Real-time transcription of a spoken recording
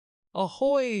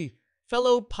Ahoy,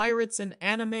 fellow pirates and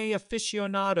anime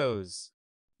aficionados!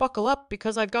 Buckle up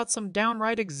because I've got some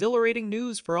downright exhilarating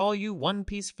news for all you One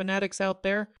Piece fanatics out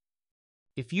there.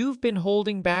 If you've been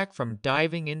holding back from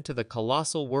diving into the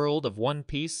colossal world of One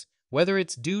Piece, whether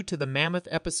it's due to the mammoth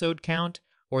episode count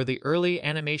or the early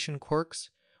animation quirks,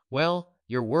 well,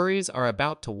 your worries are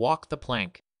about to walk the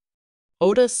plank.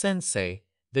 Oda Sensei,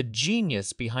 the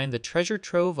genius behind the treasure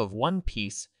trove of One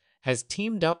Piece, has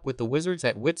teamed up with the wizards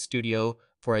at Wit Studio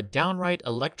for a downright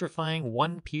electrifying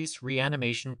One Piece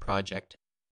reanimation project.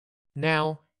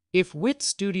 Now, if Wit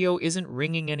Studio isn't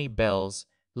ringing any bells,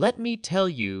 let me tell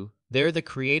you they're the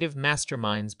creative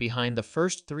masterminds behind the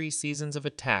first 3 seasons of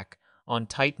Attack on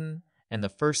Titan and the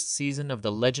first season of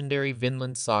the legendary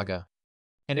Vinland Saga.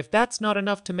 And if that's not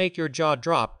enough to make your jaw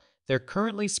drop, they're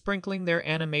currently sprinkling their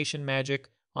animation magic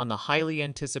on the highly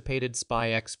anticipated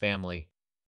Spy X family.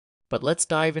 But let's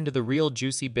dive into the real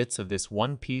juicy bits of this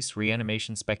One Piece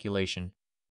reanimation speculation.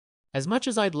 As much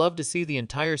as I'd love to see the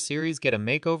entire series get a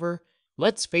makeover,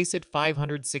 let's face it,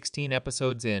 516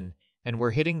 episodes in, and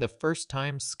we're hitting the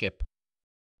first-time skip.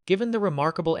 Given the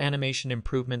remarkable animation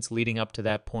improvements leading up to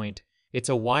that point, it's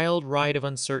a wild ride of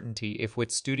uncertainty if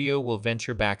Wit Studio will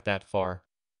venture back that far.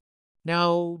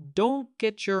 Now, don't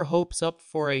get your hopes up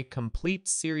for a complete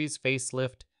series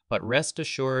facelift, but rest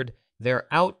assured, they're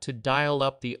out to dial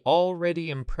up the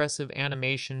already impressive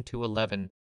animation to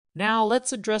 11. Now,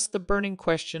 let's address the burning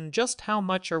question, just how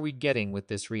much are we getting with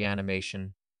this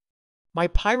reanimation? My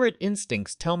pirate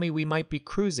instincts tell me we might be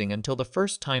cruising until the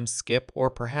first-time skip or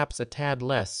perhaps a tad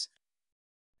less.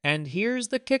 And here's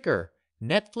the kicker.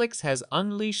 Netflix has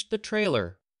unleashed the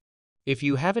trailer. If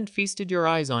you haven't feasted your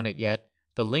eyes on it yet,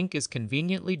 the link is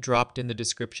conveniently dropped in the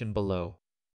description below.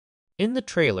 In the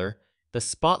trailer, the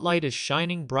spotlight is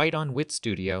shining bright on Wit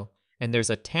Studio, and there's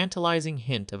a tantalizing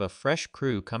hint of a fresh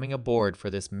crew coming aboard for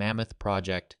this mammoth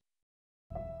project.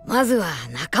 まずは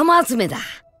仲間集めだ。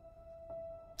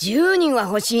10人は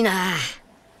欲しいな。